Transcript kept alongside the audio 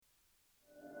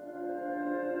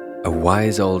A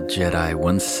wise old Jedi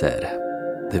once said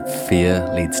that fear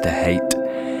leads to hate,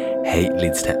 hate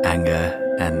leads to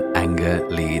anger, and anger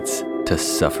leads to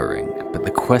suffering. But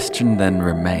the question then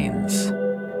remains,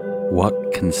 what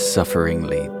can suffering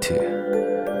lead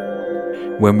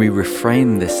to? When we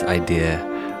reframe this idea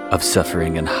of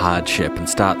suffering and hardship and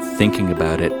start thinking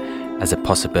about it as a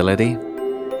possibility,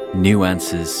 new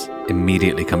answers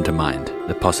immediately come to mind.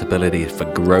 The possibility for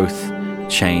growth,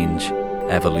 change,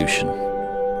 evolution.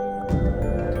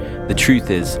 The truth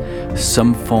is,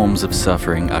 some forms of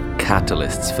suffering are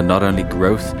catalysts for not only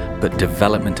growth, but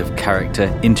development of character,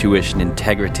 intuition,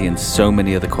 integrity, and so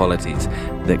many other qualities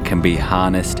that can be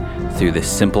harnessed through this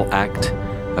simple act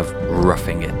of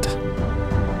roughing it.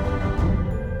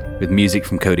 With music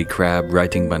from Cody Crabb,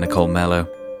 writing by Nicole Mello,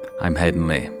 I'm Hayden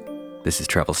Lee. This is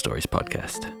Travel Stories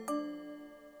Podcast.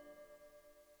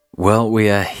 Well, we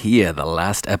are here, the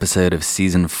last episode of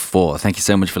Season 4. Thank you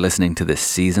so much for listening to this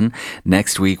season.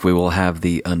 Next week, we will have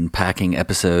the unpacking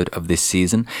episode of this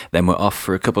season. Then we're off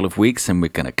for a couple of weeks, and we're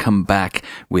going to come back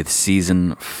with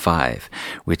Season 5,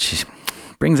 which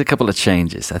brings a couple of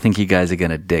changes. I think you guys are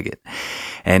going to dig it.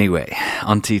 Anyway,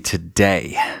 on to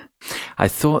today. I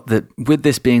thought that with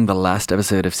this being the last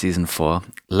episode of Season 4,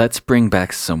 let's bring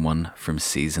back someone from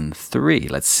Season 3.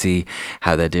 Let's see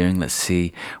how they're doing. Let's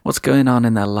see what's going on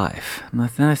in their life. And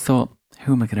then I thought,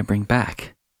 who am I going to bring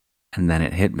back? And then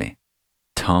it hit me.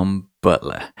 Tom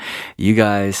Butler. You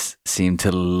guys seem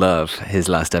to love his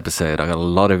last episode. I got a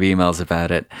lot of emails about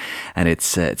it, and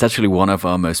it's actually one of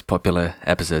our most popular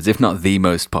episodes, if not the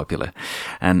most popular.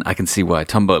 And I can see why.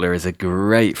 Tom Butler is a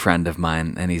great friend of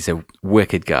mine, and he's a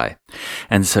wicked guy.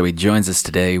 And so he joins us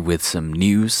today with some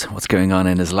news, what's going on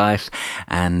in his life,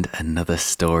 and another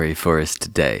story for us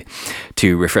today.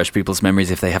 To refresh people's memories,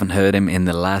 if they haven't heard him in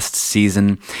the last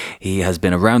season, he has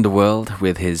been around the world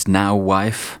with his now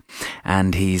wife,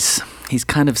 and he's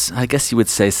kind of, I guess you would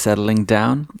say, settling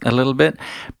down a little bit,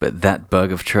 but that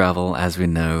bug of travel, as we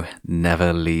know,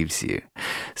 never leaves you.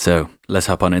 So let's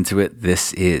hop on into it.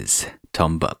 This is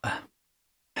Tom Butler.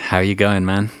 How are you going,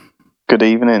 man? Good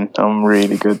evening. I'm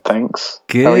really good, thanks.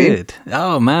 Good. How are you?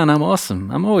 Oh, man, I'm awesome.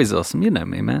 I'm always awesome. You know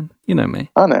me, man. You know me.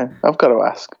 I know. I've got to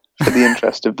ask for the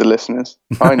interest of the listeners.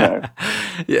 I know.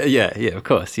 Yeah, of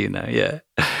course, you know, yeah.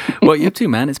 What are you up to,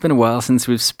 man? It's been a while since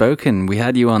we've spoken. We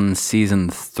had you on Season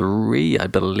 3, I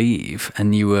believe,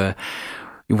 and you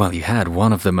had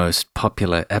one of the most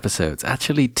popular episodes,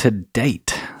 actually, to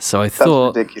date. So I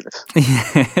thought... That's ridiculous.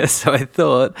 Yeah, so I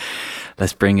thought,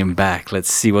 let's bring him back.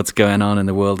 Let's see what's going on in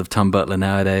the world of Tom Butler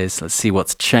nowadays. Let's see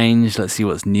what's changed. Let's see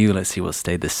what's new. Let's see what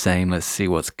stayed the same. Let's see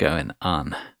what's going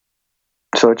on.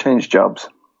 So I changed jobs,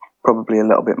 probably a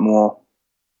little bit more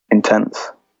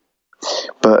intense,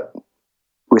 but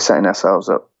we're setting ourselves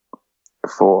up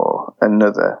for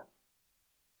another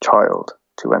child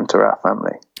to enter our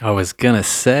family. I was gonna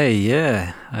say,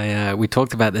 yeah. We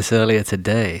talked about this earlier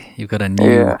today. You've got a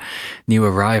new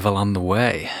arrival on the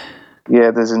way.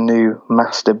 Yeah, there's a new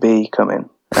Master B coming.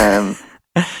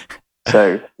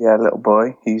 So yeah, little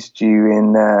boy. He's due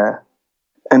in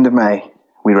end of May,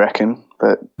 we reckon.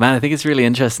 But man, I think it's really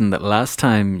interesting that last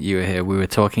time you were here, we were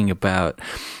talking about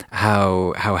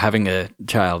how having a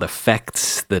child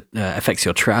affects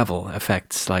your travel,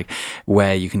 affects like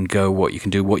where you can go, what you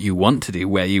can do, what you want to do,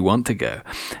 where you want to go.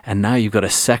 And now you've got a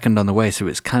second on the way, so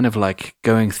it's kind of like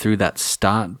going through that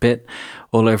start bit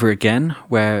all over again.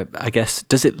 Where I guess,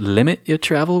 does it limit your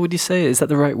travel? Would you say, is that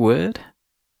the right word?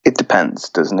 It depends,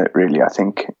 doesn't it? Really, I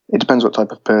think it depends what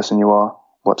type of person you are,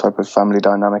 what type of family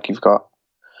dynamic you've got.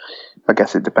 I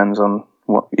guess it depends on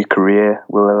what your career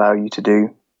will allow you to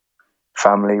do,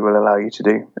 family will allow you to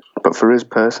do. But for us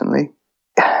personally,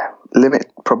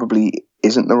 limit probably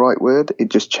isn't the right word. It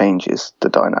just changes the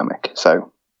dynamic.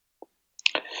 So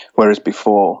whereas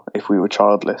before, if we were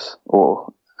childless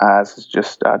or our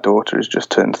daughter has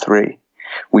just turned 3,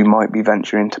 we might be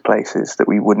venturing to places that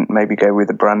we wouldn't maybe go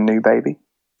with a brand new baby,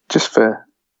 just for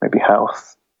maybe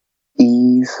health,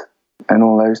 ease, and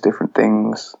all those different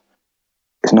things.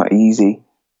 It's not easy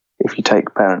if you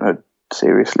take parenthood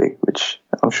seriously, which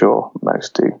I'm sure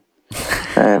most do.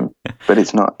 But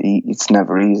it's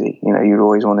never easy. You know, you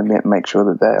always want to make sure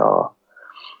that they are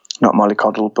not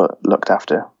mollycoddled, but looked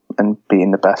after and be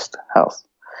in the best health.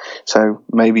 So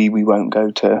maybe we won't go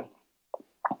to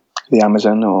the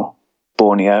Amazon or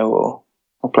Borneo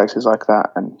or places like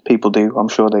that. And people do, I'm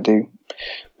sure they do.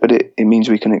 But it means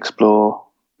we can explore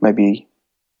maybe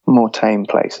more tame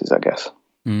places, I guess.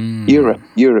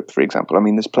 Europe, for example. I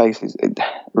mean, there's places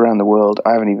around the world.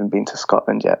 I haven't even been to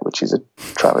Scotland yet, which is a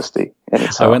travesty in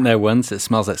itself. I went there once. It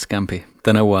smells like scampi.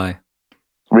 Don't know why.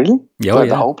 Really? Yeah, Like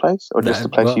the whole place, or just the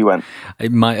place you went?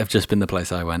 It might have just been the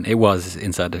place I went. It was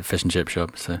inside a fish and chip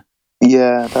shop, so.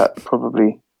 Yeah, that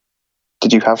probably.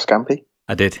 Did you have scampi?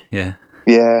 I did, yeah.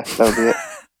 Yeah, that'll be it.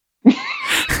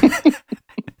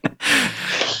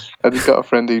 I just got a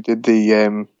friend who did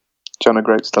the John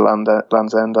O'Groats to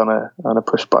Land's End on a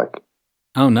push bike.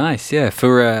 Oh, nice, yeah.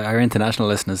 For our international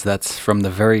listeners, that's from the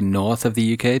very north of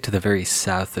the UK to the very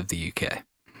south of the UK.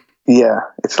 Yeah,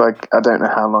 it's like, I don't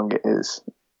know how long it is,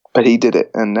 but he did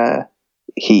it, and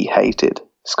he hated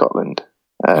Scotland.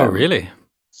 Oh, really?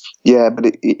 Yeah, but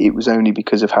it was only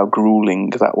because of how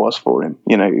grueling that was for him.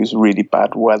 You know, it was really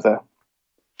bad weather.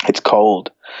 It's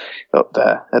cold up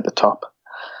there at the top.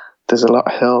 There's a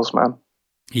lot of hills, man.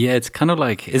 Yeah, it's kind of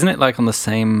like, isn't it like on the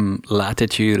same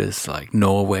latitude as like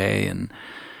Norway and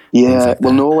yeah, like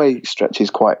well, Norway stretches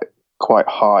quite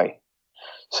high.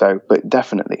 So, but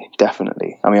definitely.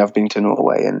 I mean, I've been to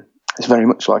Norway, and it's very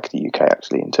much like the UK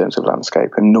actually in terms of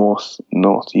landscape, and North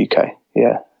UK.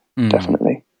 Yeah,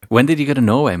 definitely. When did you go to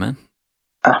Norway, man?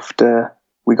 After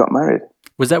we got married.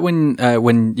 Was that when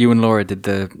you and Laura did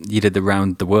the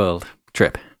round the world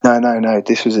trip? No.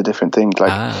 This was a different thing. Like,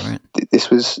 right. This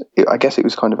was, I guess it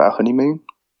was kind of our honeymoon,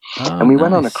 and we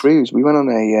went on a cruise. We went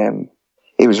on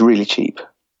it was really cheap,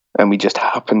 and we just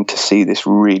happened to see this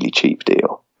really cheap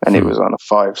deal, and it was on a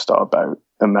 5-star boat,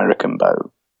 American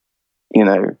boat. You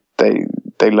know,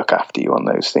 they look after you on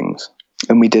those things,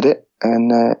 and we did it,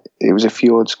 and it was a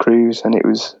fjords cruise, and it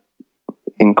was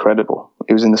incredible.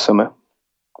 It was in the summer,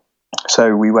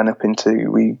 so we went up into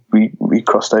we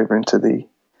crossed over into the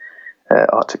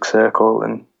Arctic Circle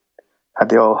and had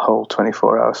the whole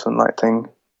 24-hour sunlight thing.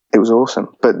 It was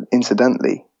awesome. But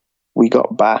incidentally, we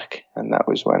got back, and that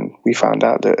was when we found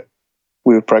out that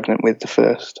we were pregnant with the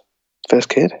first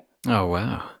kid. Oh,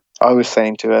 wow. I was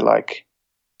saying to her, like,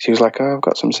 she was like, "Oh, I've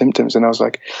got some symptoms," and I was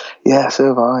like, "Yeah, so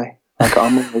have I. Like,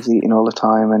 I'm always eating all the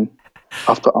time, and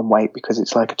I've put on weight because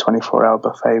it's like a 24-hour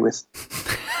buffet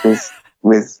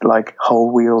with like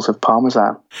whole wheels of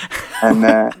Parmesan." And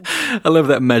I love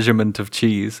that measurement of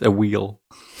cheese, a wheel.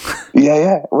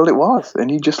 Yeah. Well, it was, and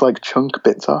you just like chunk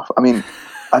bits off. I mean,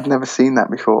 I'd never seen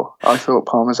that before. I thought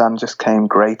Parmesan just came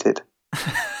grated,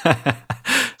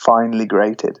 finely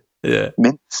grated,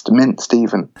 minced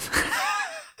even.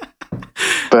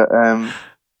 But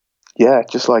yeah,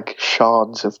 just like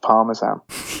shards of Parmesan.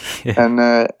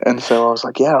 Yeah. And so I was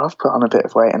like, yeah, I've put on a bit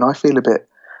of weight, and I feel a bit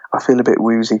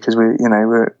woozy because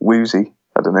we're woozy.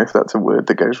 I don't know if that's a word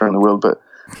that goes around the world, but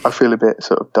I feel a bit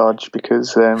sort of dodge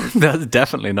because that's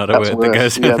definitely not a word that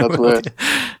goes around the world.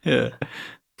 Yeah,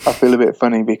 I feel a bit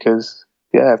funny because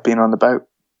I've been on the boat,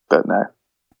 but no,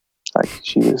 like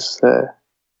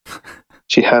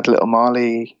she had little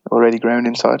Marley already grown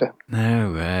inside her.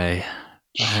 No way.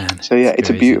 Man, so yeah, it's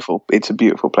a beautiful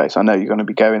place. I know you're going to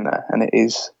be going there, and it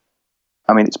is.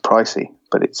 I mean, it's pricey,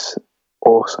 but it's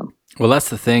awesome. Well, that's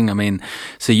the thing. I mean,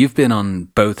 so you've been on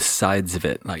both sides of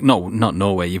it. Like, no, not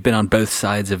Norway. You've been on both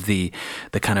sides of the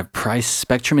kind of price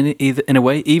spectrum in a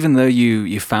way. Even though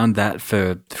you found that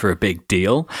for a big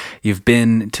deal, you've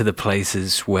been to the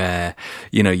places where,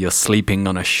 you know, you're sleeping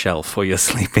on a shelf, or you're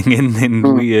sleeping in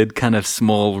weird kind of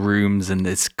small rooms, and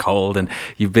it's cold, and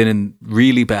you've been in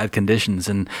really bad conditions.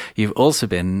 And you've also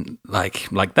been like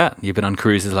that. You've been on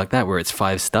cruises like that where it's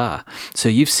 5-star. So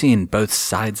you've seen both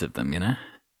sides of them, you know?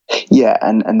 Yeah,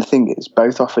 and the thing is,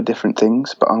 both offer different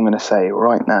things, but I'm going to say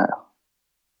right now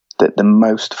that the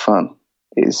most fun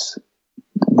is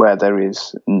where there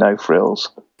is no frills.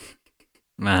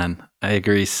 Man, I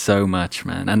agree so much,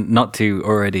 man. And not to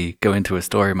already go into a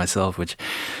story myself, which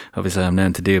obviously I'm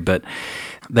known to do, but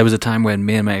there was a time when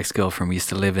me and my ex-girlfriend, we used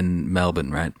to live in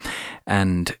Melbourne, right?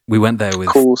 And we went there with...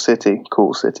 Cool city.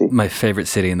 My favorite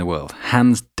city in the world.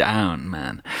 Hands down,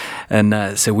 man.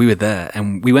 And so we were there,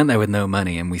 and we went there with no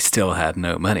money, and we still had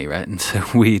no money, right? And so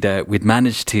we'd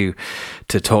managed to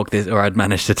talk this, or I'd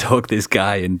managed to talk this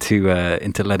guy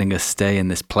into letting us stay in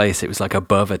this place. It was like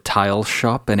above a tile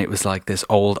shop, and it was like this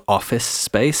old office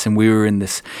space, and we were in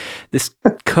this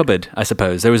cupboard, I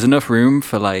suppose. There was enough room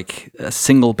for like a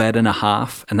single bed and a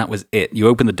half, and that was it. You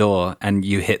open the door and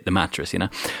you hit the mattress, you know?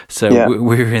 So we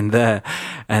were in there,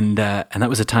 and that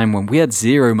was a time when we had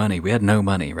zero money. We had no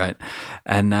money, right?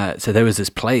 And so there was this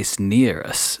place near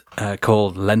us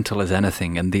called Lentil is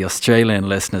Anything, and the Australian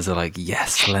listeners are like,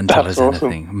 yes, Lentil That's is awesome.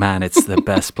 Anything. Man, it's the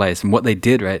best place. And what they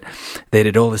did, right, they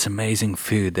did all this amazing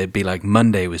food. They'd be like,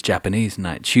 Monday was Japanese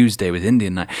night, Tuesday was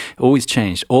Indian night, always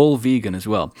changed, all vegan as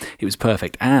well. It was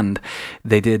perfect. And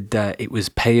they did, it was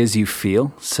pay as you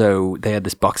feel. So they had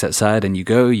this box outside, and you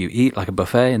go, you eat like a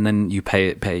buffet, and then you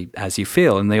pay as you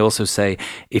feel. And they also say,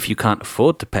 if you can't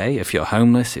afford to pay, if you're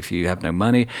homeless, if you have no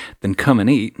money, then come and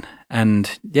eat.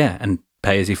 And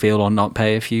pay as you feel, or not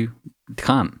pay if you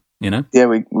can't, you know? Yeah,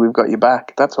 we've got your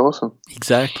back. That's awesome.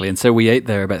 Exactly. And so we ate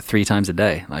there about 3 times a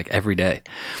day, like every day.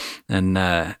 And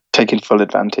taking full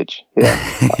advantage. Yeah,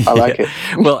 I like it.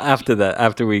 Well, after that,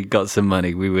 after we got some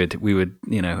money, we would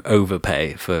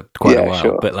overpay for quite a while.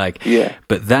 Sure.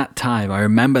 But that time, I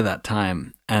remember that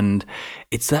time, and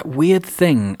it's that weird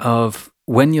thing of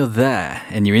when you're there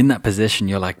and you're in that position,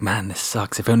 you're like, man, this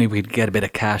sucks. If only we could get a bit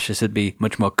of cash, this would be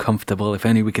much more comfortable. If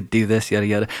only we could do this, yada,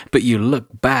 yada. But you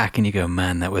look back and you go,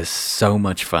 man, that was so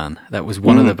much fun. That was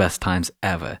one of the best times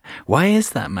ever. Why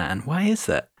is that, man? Why is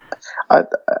that? I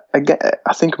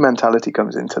think mentality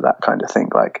comes into that kind of thing.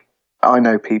 Like, I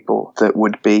know people that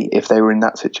would be, if they were in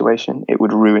that situation, it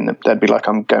would ruin them. They'd be like,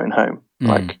 I'm going home.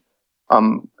 Like,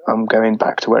 I'm going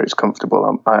back to where it's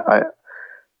comfortable.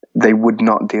 They would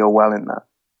not deal well in that.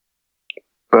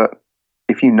 But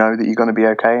if you know that you're going to be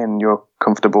okay and you're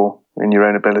comfortable in your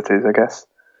own abilities, I guess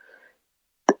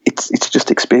it's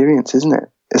just experience, isn't it?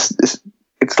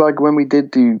 It's like when we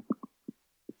did do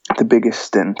the biggest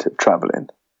stint of traveling.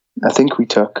 I think we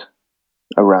took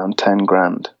around 10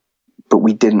 grand, but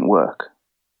we didn't work.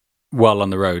 While on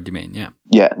the road, you mean? Yeah.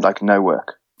 Yeah, like no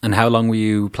work. And how long were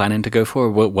you planning to go for?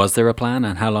 Was there a plan,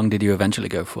 and how long did you eventually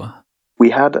go for? We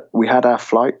had our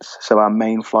flights. So our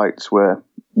main flights were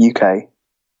UK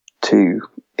to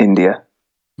India,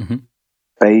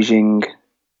 Beijing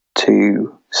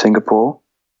to Singapore,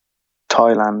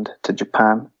 Thailand to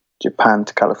Japan, Japan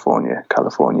to California,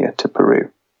 California to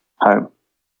Peru, home.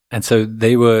 And so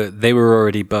they were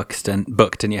already booked, and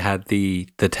you had the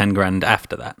 10 grand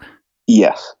after that.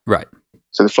 Yes. Right.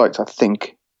 So the flights, I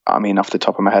think, I mean, off the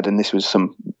top of my head, and this was a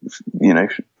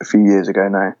few years ago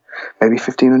now, maybe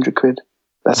 1,500 quid.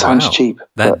 That sounds cheap.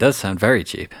 That does sound very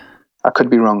cheap. I could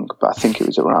be wrong, but I think it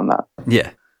was around that.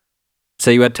 Yeah.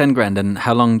 So you had 10 grand, and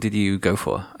how long did you go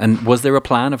for? And was there a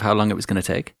plan of how long it was going to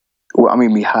take? Well, I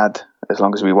mean, we had as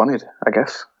long as we wanted, I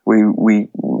guess.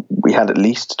 We had at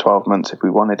least 12 months if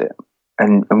we wanted it,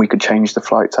 and we could change the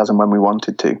flights as and when we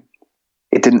wanted to.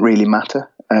 It didn't really matter.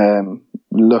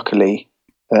 Luckily,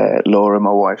 Laura,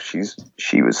 my wife,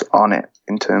 she was on it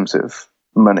in terms of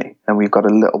money, and we've got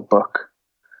a little book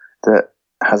that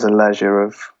has a ledger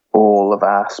of all of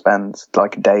our spends,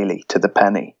 like daily to the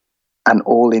penny, and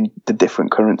all in the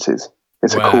different currencies.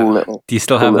 It's a cool little. Do you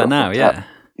still have that now? Yeah.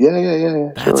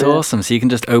 Yeah. That's awesome. So you can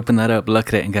just open that up, look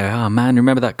at it, and go, "Oh man,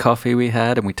 remember that coffee we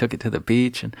had, and we took it to the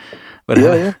beach and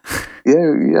whatever."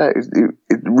 Yeah. It's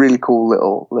a really cool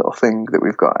little thing that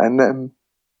we've got, and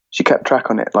she kept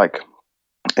track on it,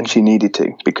 and she needed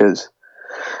to, because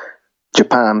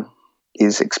Japan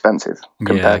is expensive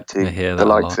compared to the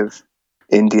likes of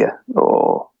India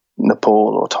or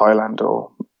Nepal or Thailand.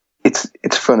 Or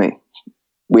it's funny.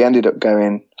 We ended up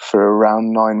going for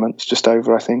around 9 months, just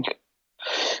over, I think.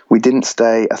 We didn't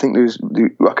stay. I think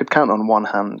I could count on one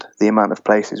hand the amount of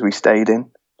places we stayed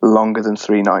in longer than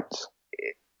 3 nights.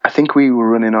 I think we were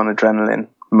running on adrenaline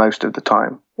most of the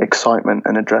time, excitement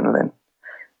and adrenaline,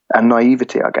 and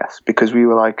naivety, I guess, because we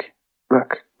were like,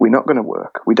 look, we're not going to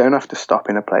work. We don't have to stop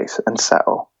in a place and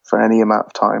settle for any amount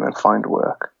of time and find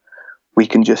work. We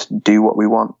can just do what we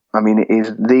want. I mean, it is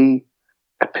the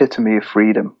epitome of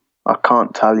freedom. I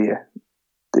can't tell you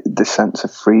the sense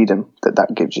of freedom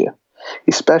that gives you,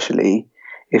 especially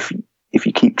if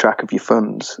you keep track of your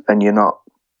funds and you're not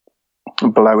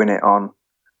blowing it on,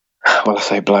 well, I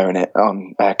say blowing it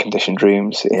on air-conditioned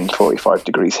rooms in 45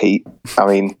 degrees heat. I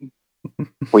mean,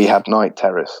 we had night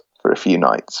terrors for a few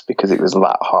nights because it was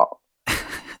that hot.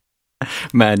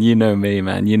 Man, you know me,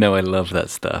 man. You know I love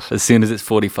that stuff. As soon as it's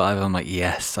 45, I'm like,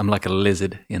 yes. I'm like a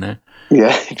lizard, you know?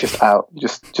 Yeah, just out,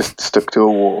 just stuck to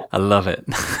a wall. I love it.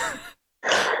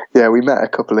 Yeah, we met a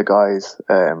couple of guys,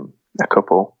 a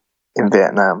couple in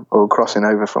Vietnam, or crossing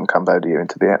over from Cambodia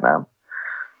into Vietnam.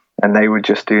 And they were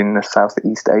just doing the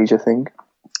Southeast Asia thing.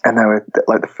 And they were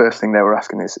like, the first thing they were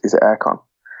asking is it aircon?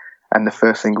 And the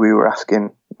first thing we were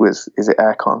asking was, is it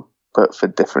aircon? but for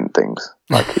different things.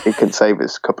 Like it can save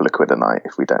us a couple of quid a night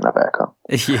if we don't have aircon.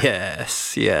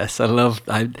 Yes.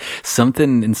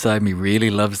 Something inside me really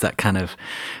loves that kind of,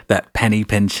 that penny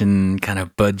pension kind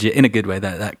of budget, in a good way,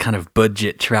 that kind of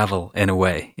budget travel in a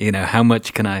way. You know, how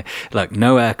much can I, like,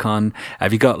 no aircon,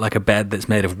 have you got like a bed that's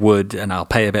made of wood and I'll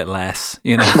pay a bit less?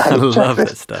 You know, I love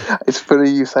that stuff. It's funny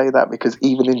you say that, because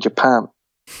even in Japan,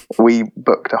 we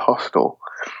booked a hostel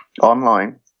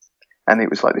online, and it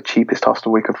was like the cheapest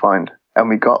hostel we could find. And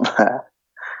we got there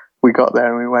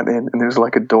and we went in, and there was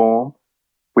like a dorm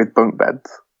with bunk beds.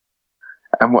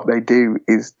 And what they do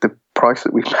is the price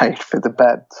that we paid for the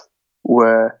beds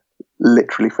were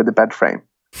literally for the bed frame.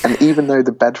 And even though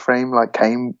the bed frame like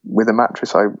came with a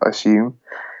mattress, I assume,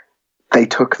 they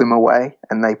took them away,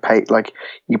 and they paid, like,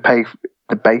 you pay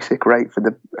the basic rate for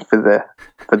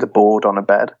the board on a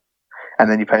bed. And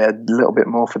then you pay a little bit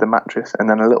more for the mattress, and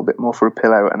then a little bit more for a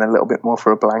pillow, and a little bit more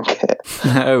for a blanket.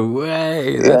 No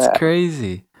way. That's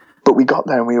crazy. But we got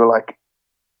there and we were like,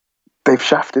 they've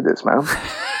shafted us, man.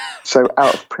 So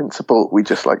out of principle, we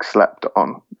just like slept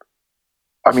on.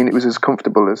 I mean, it was as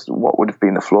comfortable as what would have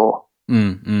been the floor.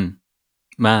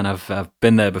 Man, I've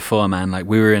been there before, man. Like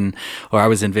I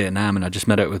was in Vietnam, and I just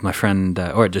met up with my friend,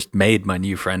 or I just made my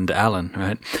new friend, Alan,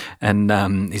 right?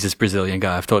 And he's this Brazilian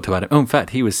guy. I've talked about it. Oh, in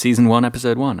fact, he was season 1,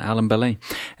 episode 1, Alan Belay.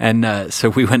 And so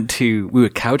we were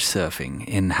couch surfing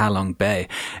in Halong Bay,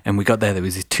 and we got there. There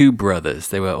was these 2 brothers.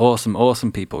 They were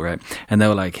awesome people, right? And they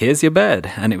were like, "Here's your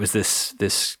bed," and it was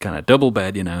this kind of double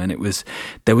bed, you know. And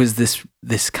there was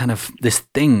this kind of this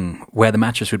thing where the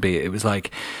mattress would be. It was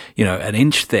like, you know, an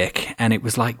inch thick, and it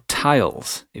was like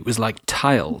tiles. It was like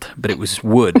tiled, but it was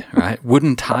wood, right?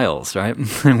 Wooden tiles, right?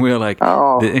 And we were like,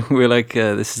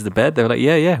 this is the bed. They were like,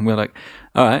 yeah. And we were like,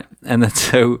 all right. And then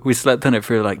so we slept on it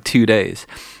for like 2 days.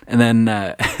 And then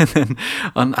I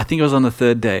think it was on the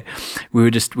 3rd day, we were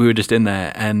just in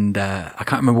there, and I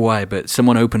can't remember why, but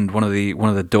someone opened one of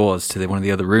the doors to one of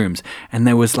the other rooms, and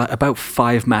there was like about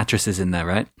 5 mattresses in there,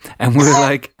 right? And we were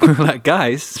like,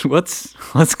 guys,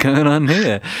 what's going on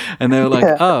here? And they were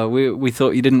like, oh, we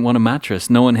thought you didn't want a mattress.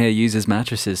 No one here uses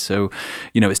mattresses, so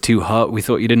you know it's too hot. We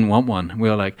thought you didn't want one. We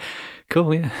were like,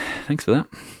 cool, yeah, thanks for that.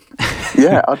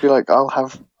 Yeah, I'd be like,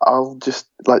 I'll just,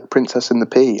 like Princess and the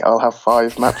Pea, I'll have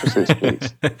 5 mattresses,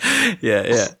 please.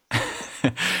 Yeah.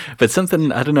 But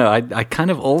something, I don't know, I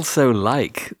kind of also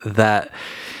like that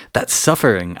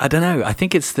suffering. I don't know. I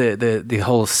think it's the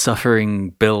whole suffering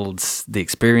builds the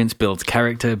experience, builds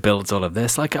character, builds all of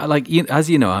this. As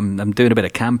you know, I'm doing a bit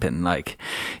of camping, like,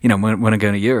 you know, when I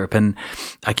go to Europe, and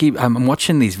I'm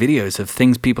watching these videos of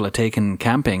things people are taking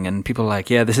camping, and people are like,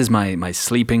 yeah, this is my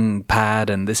sleeping pad,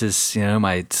 and this is, you know,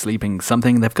 my sleeping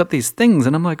something. They've got these things,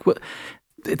 and I'm like, what?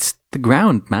 It's the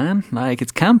ground, man. Like,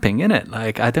 it's camping, innit?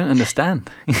 Like, I don't understand.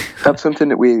 That's something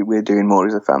that we're doing more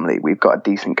as a family. We've got a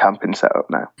decent camping setup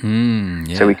now.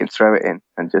 So we can throw it in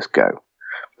and just go.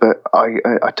 But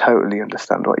I totally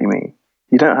understand what you mean.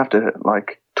 You don't have to,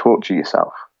 like, torture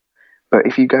yourself. But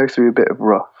if you go through a bit of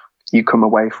rough, you come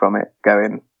away from it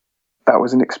going, that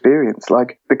was an experience.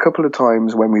 Like, the couple of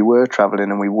times when we were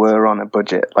traveling and we were on a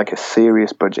budget, like a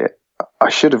serious budget, I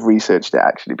should have researched it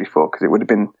actually before, because it would have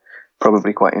been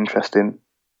probably quite interesting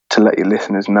to let your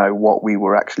listeners know what we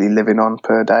were actually living on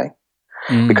per day.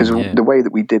 Because the way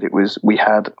that we did it was we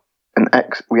had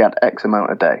X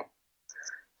amount a day.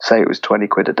 Say it was 20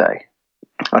 quid a day.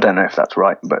 I don't know if that's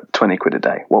right, but 20 quid a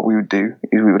day. What we would do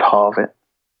is we would halve it,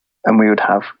 and we would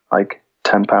have like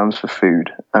 £10 for food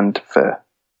and for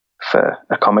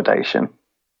accommodation.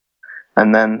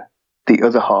 And then the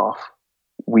other half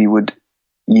we would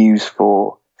use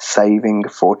for saving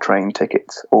for train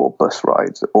tickets or bus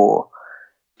rides or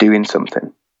doing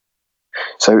something.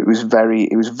 So it was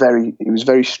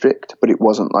very strict, but it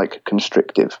wasn't like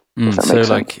constrictive. If that makes sense.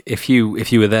 Like if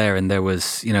you were there and there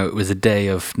was, you know, it was a day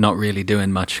of not really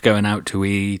doing much, going out to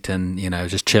eat and, you know,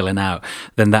 just chilling out,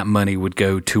 then that money would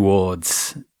go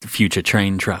towards future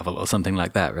train travel or something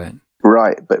like that, right?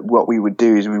 Right, but what we would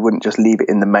do is we wouldn't just leave it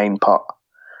in the main pot.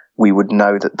 We would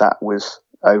know that was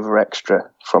over extra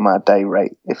from our day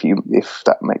rate, if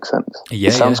that makes sense.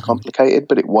 It sounds complicated,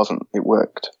 but it wasn't. It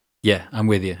worked. Yeah, I'm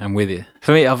with you.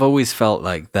 For me, I've always felt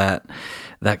like that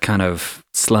kind of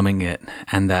slumming it,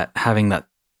 and that having that,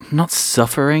 not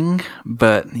suffering,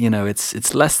 but, you know,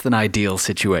 it's less than ideal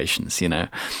situations, you know,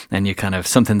 and you kind of,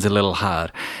 something's a little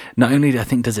hard. Not only, I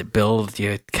think, does it build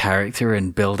your character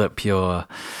and build up your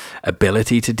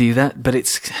ability to do that, but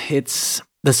it's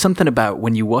there's something about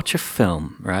when you watch a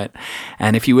film, right?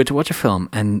 And if you were to watch a film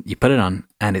and you put it on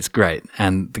and it's great,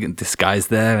 and this guy's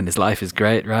there and his life is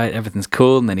great, right? Everything's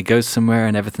cool, and then he goes somewhere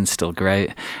and everything's still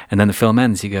great, and then the film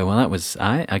ends. You go, well, that was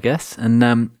I guess. And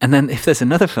then if there's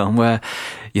another film where,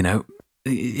 you know,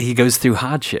 he goes through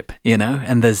hardship, you know,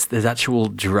 and there's actual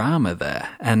drama there,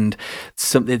 and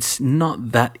it's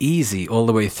not that easy all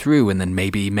the way through, and then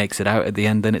maybe he makes it out at the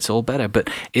end, then it's all better. But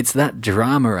it's that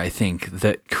drama, I think,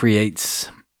 that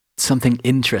creates something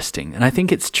interesting, and I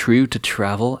think it's true to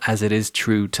travel as it is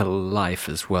true to life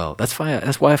as well. That's why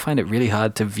I find it really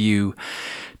hard to view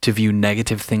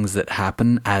negative things that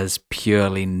happen as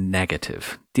purely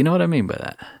negative. Do you know what I mean by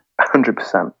that?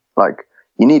 100%. Like,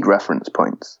 you need reference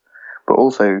points. But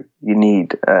also, you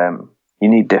need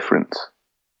difference.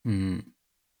 Mm.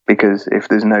 Because if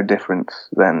there's no difference,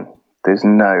 then there's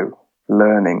no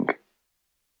learning,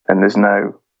 and there's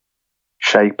no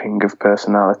shaping of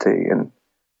personality. And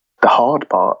the hard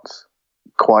parts,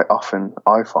 quite often,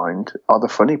 I find, are the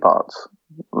funny parts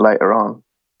later on.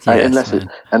 Yes,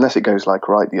 unless it goes like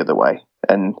right the other way,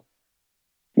 and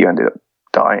you ended up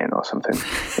dying or something.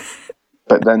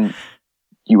 But then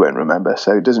you won't remember,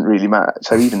 so it doesn't really matter.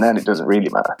 So even then, it doesn't really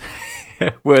matter.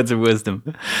 Words of wisdom.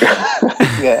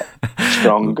 Yeah,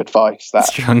 strong advice.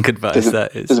 Strong advice.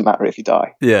 Doesn't matter if you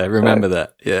die. Yeah, remember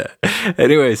that. Yeah.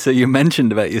 Anyway, so you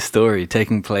mentioned about your story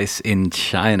taking place in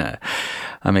China.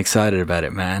 I'm excited about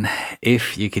it, man.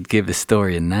 If you could give the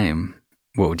story a name,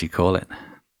 what would you call it?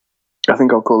 I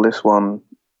think I'll call this one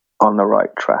On the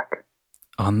Right Track.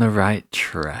 On the Right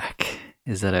Track.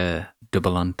 Is that a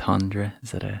double entendre?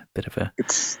 Is that a bit of a...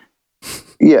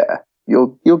 Yeah,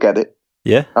 you'll get it.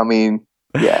 Yeah? I mean,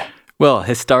 yeah. Well,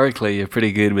 historically, you're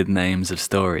pretty good with names of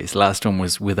stories. Last one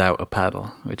was Without a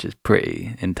Paddle, which is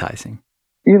pretty enticing.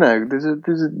 You know, there's a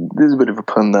bit of a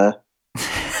pun there.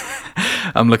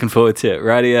 I'm looking forward to it.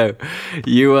 Radio,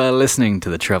 you are listening to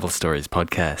the Travel Stories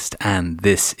podcast, and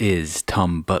this is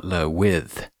Tom Butler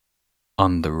with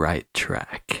On the Right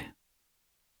Track.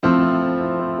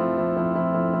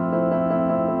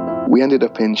 We ended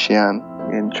up in Xi'an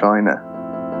in China.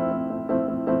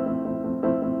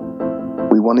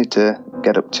 We wanted to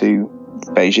get up to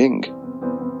Beijing.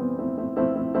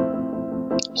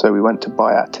 So we went to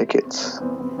buy our tickets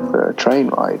for a train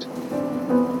ride.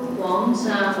 From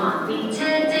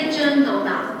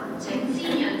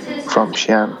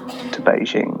Xi'an to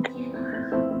Beijing.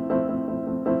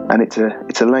 And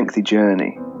it's a lengthy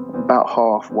journey. About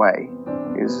halfway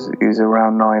is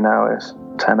around 9 hours,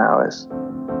 10 hours.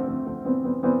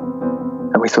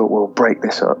 And we thought, we'll break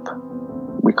this up.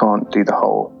 We can't do the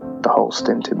whole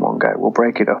stint in one go. We'll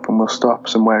break it up and we'll stop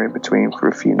somewhere in between for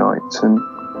a few nights and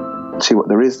see what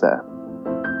there is there.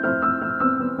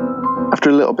 After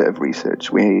a little bit of research,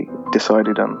 we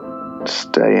decided on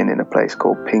staying in a place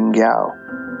called Pingyao.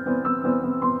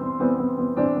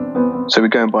 So we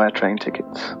go and buy our train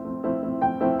tickets.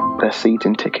 Their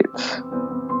seating tickets.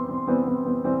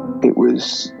 It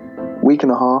was a week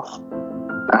and a half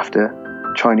after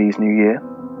Chinese New Year.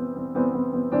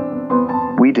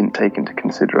 We didn't take into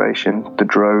consideration the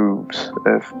droves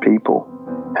of people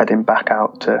heading back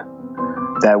out to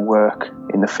their work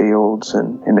in the fields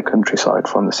and in the countryside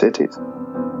from the cities.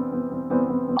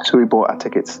 So we bought our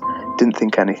tickets, didn't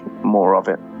think any more of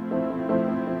it.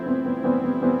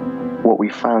 What we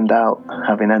found out,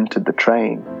 having entered the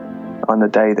train on the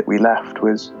day that we left,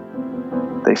 was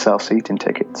they sell seating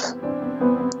tickets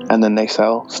and then they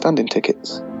sell standing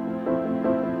tickets.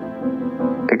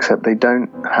 Except they don't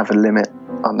have a limit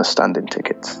on the standing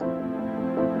tickets.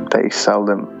 They sell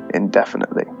them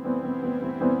indefinitely.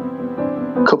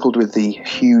 Coupled with the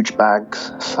huge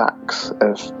bags, sacks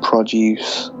of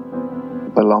produce,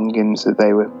 belongings that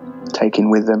they were taking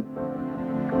with them,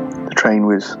 the train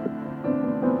was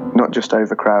not just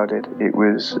overcrowded, it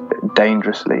was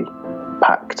dangerously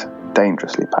packed.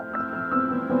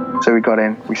 So we got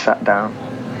in, we sat down.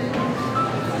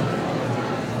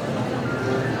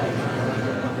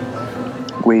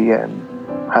 We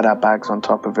had our bags on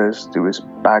top of us. There was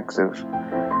bags of,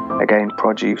 again,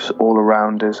 produce all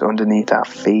around us, underneath our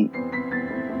feet.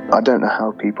 I don't know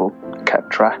how people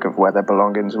kept track of where their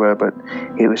belongings were, but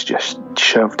it was just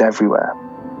shoved everywhere.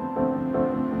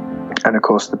 And of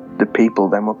course, the people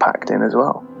then were packed in as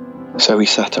well. So we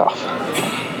set off.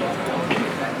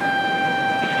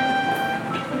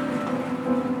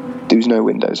 There was no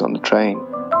windows on the train,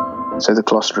 so the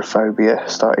claustrophobia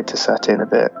started to set in a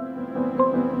bit.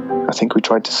 I think we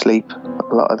tried to sleep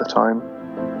a lot of the time.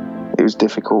 It was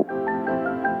difficult.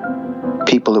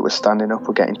 People that were standing up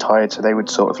were getting tired, so they would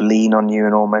sort of lean on you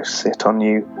and almost sit on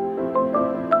you.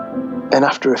 And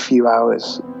after a few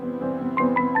hours,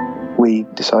 we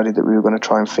decided that we were going to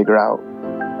try and figure out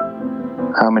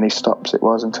how many stops it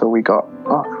was until we got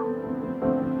off.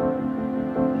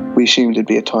 We assumed there'd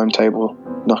be a timetable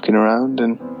knocking around,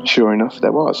 and sure enough,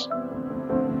 there was.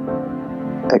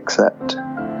 Except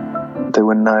there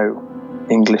were no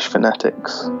English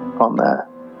phonetics on there.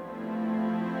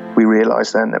 We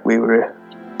realised then that we were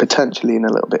potentially in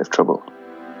a little bit of trouble.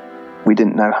 We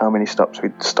didn't know how many stops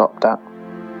we'd stopped at.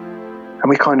 And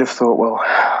we kind of thought, well,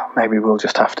 maybe we'll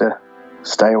just have to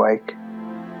stay awake,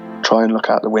 try and look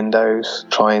out the windows,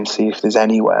 try and see if there's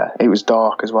anywhere. It was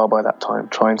dark as well by that time.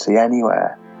 Try and see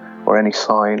anywhere or any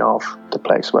sign of the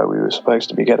place where we were supposed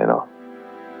to be getting off.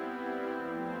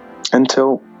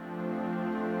 Until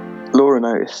Laura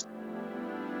noticed.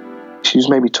 She was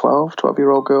maybe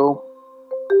 12-year-old girl.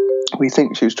 We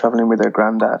think she was travelling with her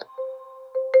granddad.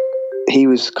 He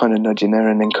was kind of nudging her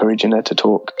and encouraging her to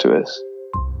talk to us.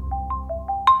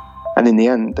 And in the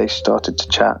end, they started to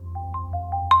chat.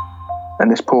 And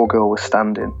this poor girl was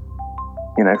standing,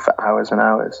 for hours and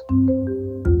hours.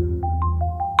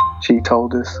 She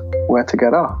told us where to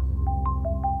get off.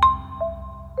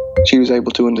 She was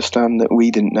able to understand that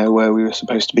we didn't know where we were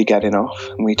supposed to be getting off,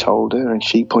 and we told her, and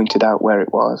she pointed out where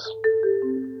it was.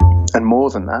 And more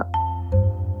than that,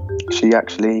 she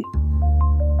actually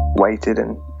waited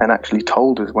and actually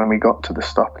told us when we got to the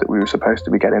stop that we were supposed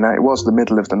to be getting out. It was the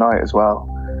middle of the night as well.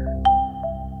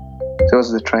 So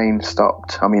as the train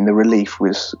stopped, the relief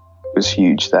was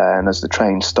huge there, and as the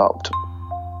train stopped,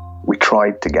 we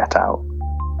tried to get out.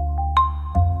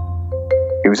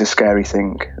 It was a scary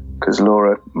thing, because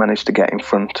Laura managed to get in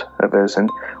front of us, and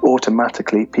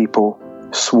automatically people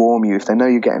swarm you. If they know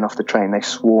you're getting off the train, they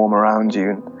swarm around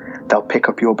you, and they'll pick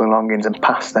up your belongings and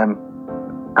pass them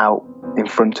out in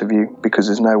front of you, because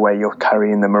there's no way you're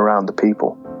carrying them around the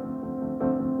people.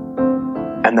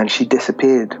 And then she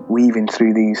disappeared, weaving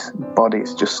through these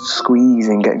bodies, just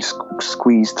squeezing, getting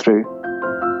squeezed through.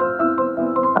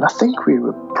 And I think we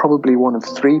were probably one of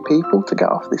 3 people to get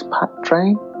off this packed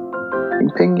train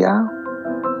in Pingyao.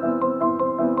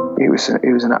 It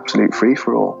was an absolute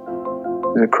free-for-all.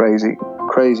 It was a crazy,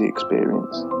 crazy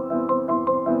experience.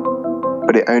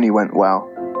 But it only went well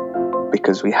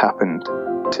because we happened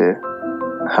to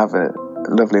have a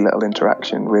lovely little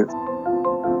interaction with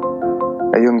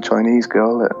a young Chinese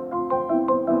girl that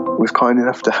was kind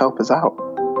enough to help us out.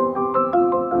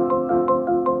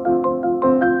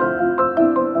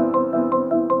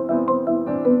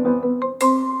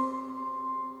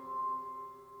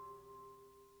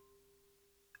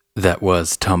 That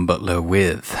was Tom Butler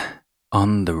with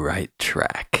On the Right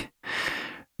Track.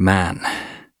 Man,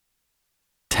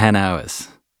 10 hours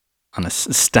on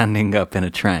standing up in a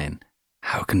train.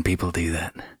 How can people do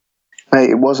that? Mate,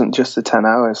 it wasn't just the 10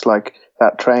 hours. Like,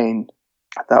 that train,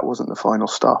 that wasn't the final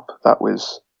stop. That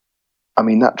was,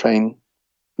 that train,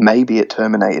 maybe it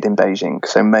terminated in Beijing,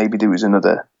 so maybe there was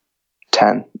another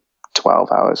 10,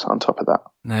 12 hours on top of that.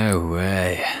 No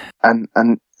way. And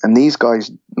these guys,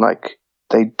 like,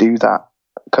 they do that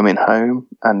coming home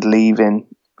and leaving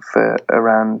for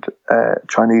around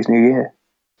Chinese New Year.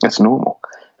 It's normal.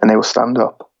 And they will stand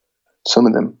up, some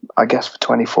of them, I guess, for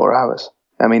 24 hours.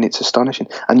 It's astonishing.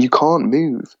 And you can't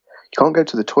move. You can't go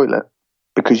to the toilet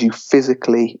because you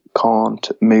physically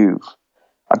can't move.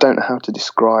 I don't know how to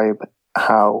describe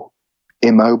how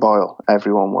immobile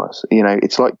everyone was.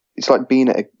 It's like being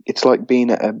at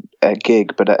a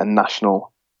gig, but at a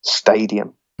national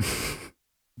stadium.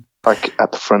 Like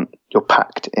at the front, you're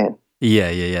packed in.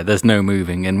 Yeah. There's no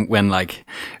moving. And when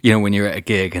when you're at a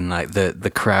gig and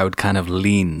the crowd kind of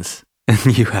leans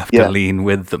and you have to lean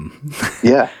with them.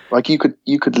 Yeah. Like you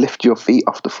could lift your feet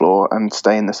off the floor and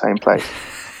stay in the same place.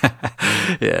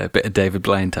 Yeah. A bit of David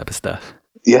Blaine type of stuff.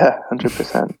 Yeah.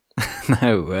 100%.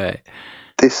 No way.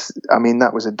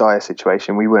 That was a dire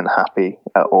situation. We weren't happy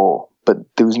at all, but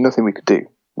there was nothing we could do.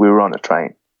 We were on a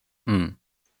train. Mm.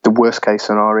 The worst case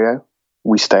scenario,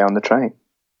 we stay on the train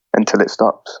until it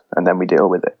stops, and then we deal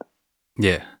with it.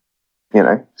 Yeah.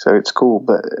 So it's cool.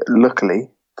 But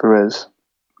luckily for us,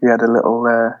 we had a little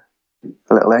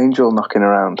angel knocking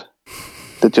around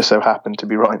that just so happened to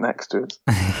be right next to us.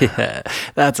 Yeah,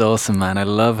 that's awesome, man. I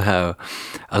love how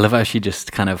she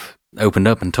just kind of opened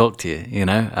up and talked to you.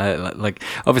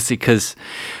 Obviously, because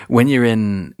when you're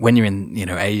in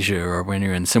Asia or when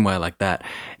you're in somewhere like that,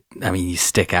 you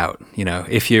stick out.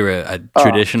 If you're a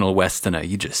traditional Westerner,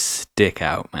 you just stick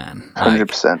out, man.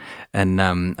 100%. And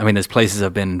there's places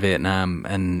I've been in Vietnam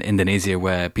and Indonesia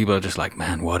where people are just like,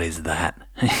 man, what is that?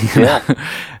 Yeah.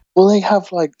 Well, they have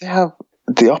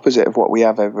the opposite of what we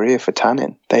have over here for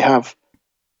tanning. They have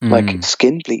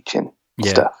skin bleaching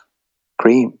stuff,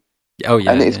 cream. Oh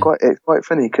yeah, And it's yeah. quite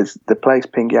funny because the place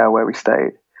Pingyao where we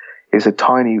stayed is a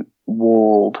tiny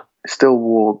still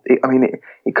walled.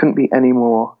 It couldn't be any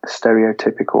more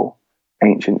stereotypical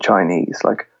ancient Chinese.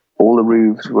 Like all the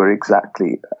roofs were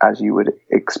exactly as you would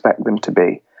expect them to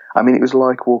be. I mean, it was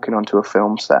like walking onto a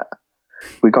film set.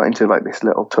 We got into like this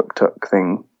little tuk-tuk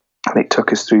thing, and it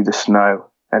took us through the snow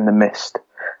and the mist,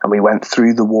 and we went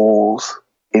through the walls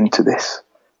into this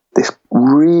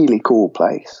really cool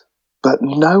place. But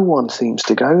no one seems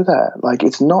to go there. Like,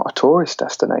 it's not a tourist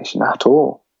destination at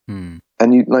all. Hmm.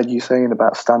 And you saying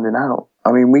about standing out.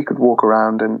 I mean, we could walk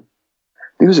around, and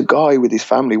there was a guy with his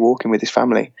family walking with his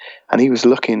family, and he was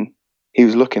looking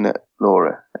at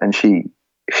Laura, and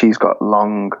she's got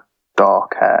long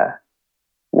dark hair,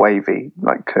 wavy,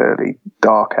 like curly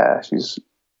dark hair. She's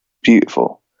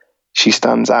beautiful. She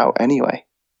stands out anyway.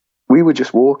 We were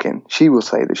just walking. She will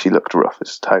say that she looked rough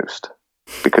as toast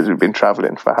because we've been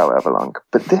traveling for however long.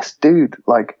 But this dude,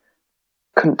 like,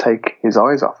 couldn't take his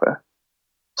eyes off her.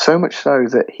 So much so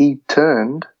that he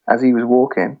turned as he was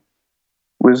walking,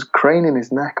 was craning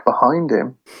his neck behind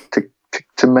him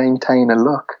to maintain a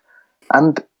look.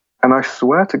 And I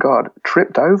swear to God,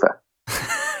 tripped over.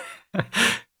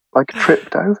 Like,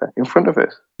 tripped over in front of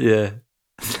us. Yeah.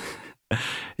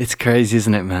 It's crazy,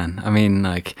 isn't it, man? I mean,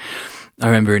 like, I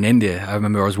remember in India, I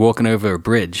was walking over a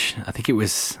bridge. I think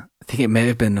it may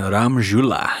have been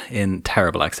Ramjula in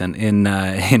terrible accent in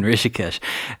Rishikesh,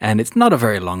 and it's not a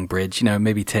very long bridge.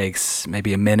 Maybe takes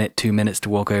maybe a minute, 2 minutes to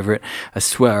walk over it. I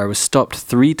swear, I was stopped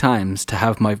 3 times to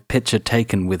have my picture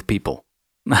taken with people.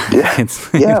 Yeah,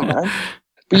 yeah, man.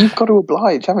 But you've got to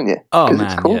oblige, haven't you? Oh man,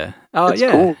 it's cool. Yeah. Oh it's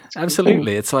yeah, cool.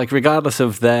 Absolutely. It's like regardless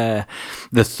of the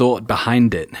thought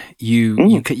behind it,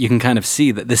 you can kind of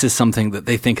see that this is something that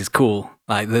they think is cool,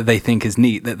 like that they think is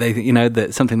neat, that they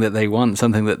that something that they want,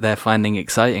 something that they're finding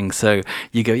exciting. So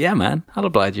you go, yeah, man, I'll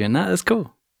oblige you in that. That's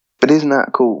cool. But isn't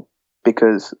that cool?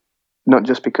 Because not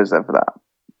just because of that,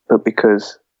 but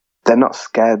because they're not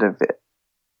scared of it.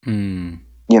 Mm.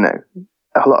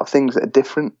 A lot of things that are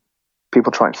different,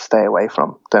 people try and stay away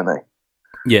from, don't they?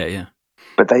 Yeah, yeah.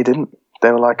 But they didn't.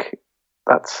 They were like,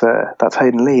 that's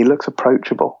Hayden Lee. He looks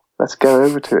approachable. Let's go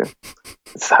over to him.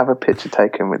 Let's have a picture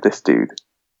taken with this dude.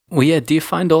 Well, yeah. Do you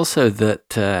find also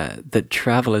that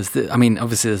travelers? I mean,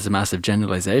 obviously, there's a massive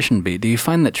generalization, but do you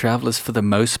find that travelers, for the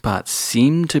most part,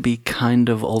 seem to be kind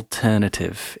of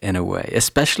alternative in a way,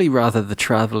 especially rather the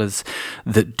travelers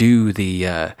that do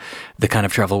the kind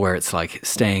of travel where it's like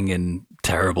staying in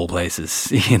terrible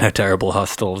places, terrible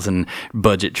hostels and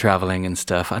budget traveling and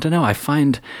stuff. I don't know. I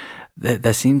find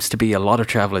there seems to be a lot of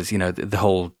travelers, the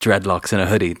whole dreadlocks and a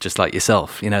hoodie, just like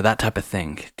yourself, that type of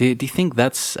thing. Do you think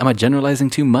am I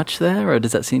generalizing too much there, or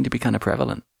does that seem to be kind of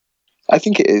prevalent? I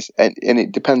think it is. And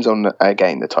it depends on,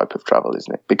 again, the type of travel,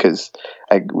 isn't it? Because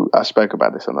I spoke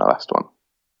about this on the last one.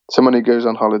 Someone who goes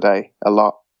on holiday a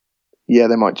lot, yeah,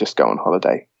 they might just go on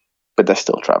holiday, but they're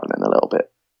still traveling a little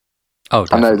bit. Oh,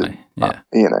 definitely.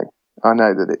 I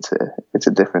know that it's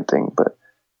a different thing, but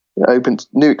it opens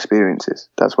new experiences.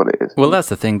 That's what it is. Well, that's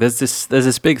the thing. There's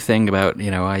this big thing about,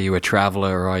 are you a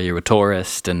traveler or are you a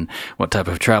tourist, and what type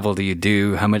of travel do you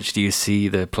do? How much do you see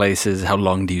the places? How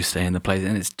long do you stay in the place?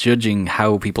 And it's judging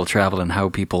how people travel and how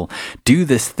people do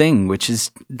this thing, which is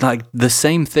like the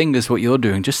same thing as what you're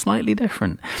doing, just slightly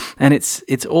different. And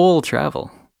it's all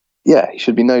travel. Yeah, it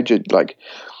should be no judge. Like,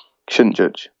 shouldn't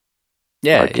judge.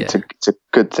 Yeah, It's a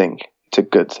good thing. It's a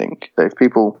good thing. So if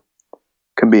people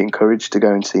can be encouraged to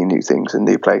go and see new things and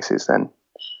new places, then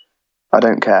I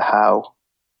don't care how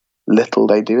little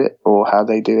they do it or how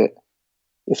they do it.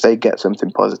 If they get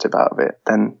something positive out of it,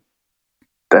 then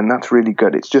that's really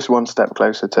good. It's just one step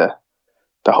closer to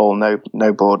the whole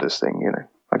no borders thing,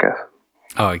 I guess.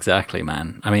 Oh, exactly,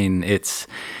 man. I mean, it's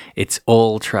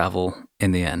all travel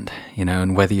in the end,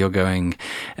 and whether you're going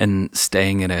and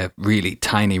staying in a really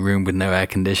tiny room with no air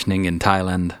conditioning in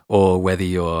Thailand, or whether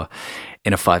you're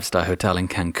in a 5-star hotel in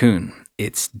Cancun,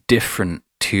 it's different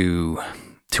to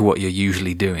what you're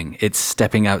usually doing. It's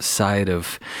stepping outside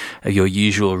of your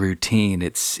usual routine.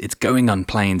 It's going on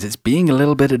planes. It's being a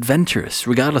little bit adventurous,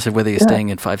 regardless of whether you're staying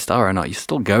in 5-star or not. You're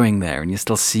still going there and you're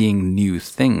still seeing new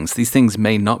things. These things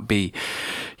may not be,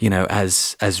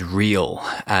 as real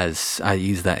as, I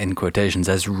use that in quotations,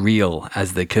 as real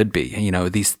as they could be.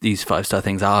 These 5-star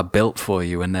things are built for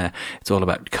you, and it's all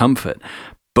about comfort.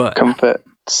 But comfort,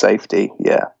 safety,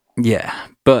 yeah. Yeah,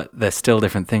 but they're still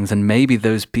different things, and maybe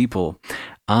those people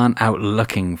aren't out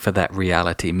looking for that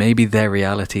reality. Maybe their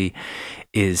reality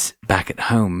is back at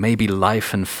home. Maybe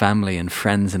life and family and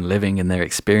friends and living and their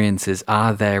experiences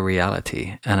are their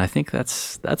reality. And I think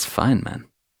that's fine, man.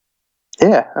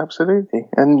 Yeah, absolutely.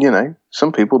 And,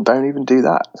 some people don't even do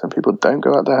that. Some people don't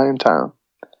go out their hometown.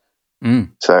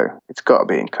 So it's got to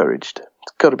be encouraged.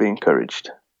 It's got to be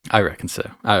encouraged. I reckon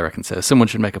so. Someone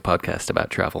should make a podcast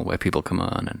about travel where people come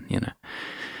on and, you know,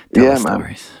 tell their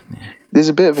stories. Yeah. There's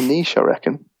a bit of a niche, I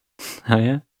reckon. Oh,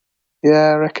 yeah?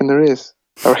 Yeah, I reckon there is.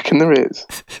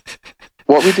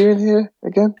 What are we doing here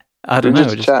again? I don't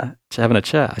know. Just having a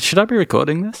chat. Should I be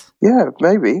recording this? Yeah,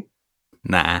 maybe.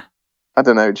 Nah. I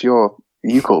don't know.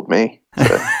 You called me.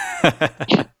 So.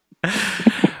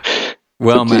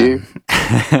 Well, man.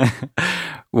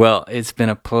 Well, it's been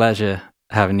a pleasure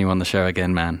having you on the show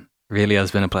again, man. Really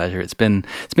has been a pleasure. It's been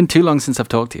too long since I've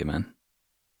talked to you, man.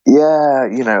 Yeah,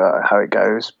 you know how it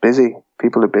goes. Busy.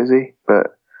 People are busy, but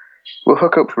we'll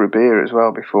hook up for a beer as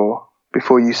well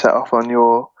before you set off on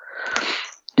your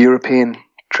European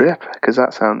trip, because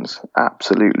that sounds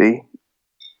absolutely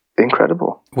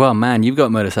incredible. Well, man, you've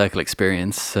got motorcycle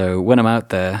experience, so when I'm out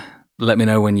there, let me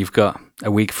know when you've got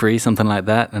a week free, something like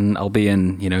that, and I'll be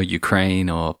in, you know, Ukraine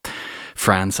or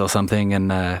France or something,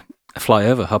 and fly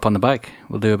over, hop on the bike.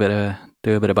 We'll do a bit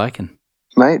of biking,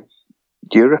 mate.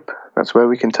 Europe, that's where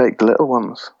we can take the little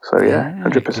ones. So yeah,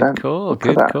 100%.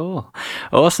 Good call.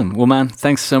 Awesome. Well, man,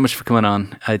 thanks so much for coming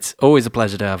on. It's always a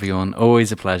pleasure to have you on.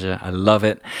 Always a pleasure. I love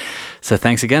it. So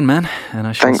thanks again, man. And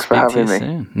I shall speak to you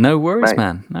soon. No worries, mate.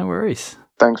 Man. No worries.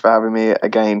 Thanks for having me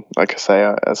again. Like I say,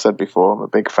 I said before, I'm a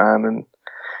big fan, and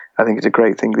I think it's a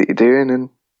great thing that you're doing. And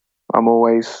I'm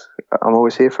always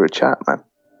here for a chat, man.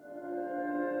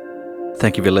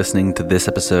 Thank you for listening to this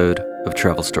episode of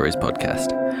Travel Stories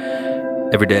Podcast.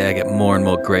 Every day I get more and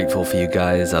more grateful for you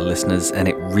guys, our listeners, and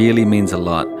it really means a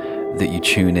lot that you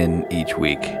tune in each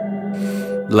week.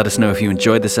 Let us know if you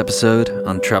enjoyed this episode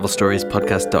on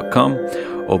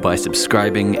travelstoriespodcast.com or by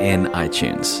subscribing in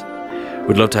iTunes.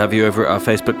 We'd love to have you over at our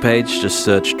Facebook page. Just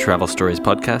search Travel Stories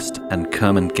Podcast and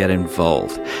come and get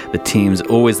involved. The team's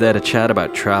always there to chat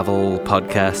about travel,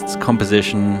 podcasts,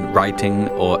 composition, writing,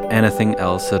 or anything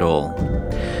else at all.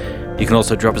 You can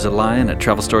also drop us a line at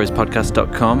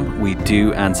travelstoriespodcast.com. We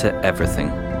do answer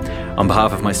everything. On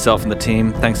behalf of myself and the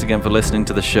team, thanks again for listening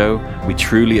to the show. We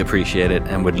truly appreciate it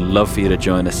and would love for you to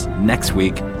join us next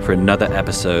week for another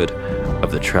episode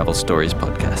of the Travel Stories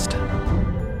Podcast.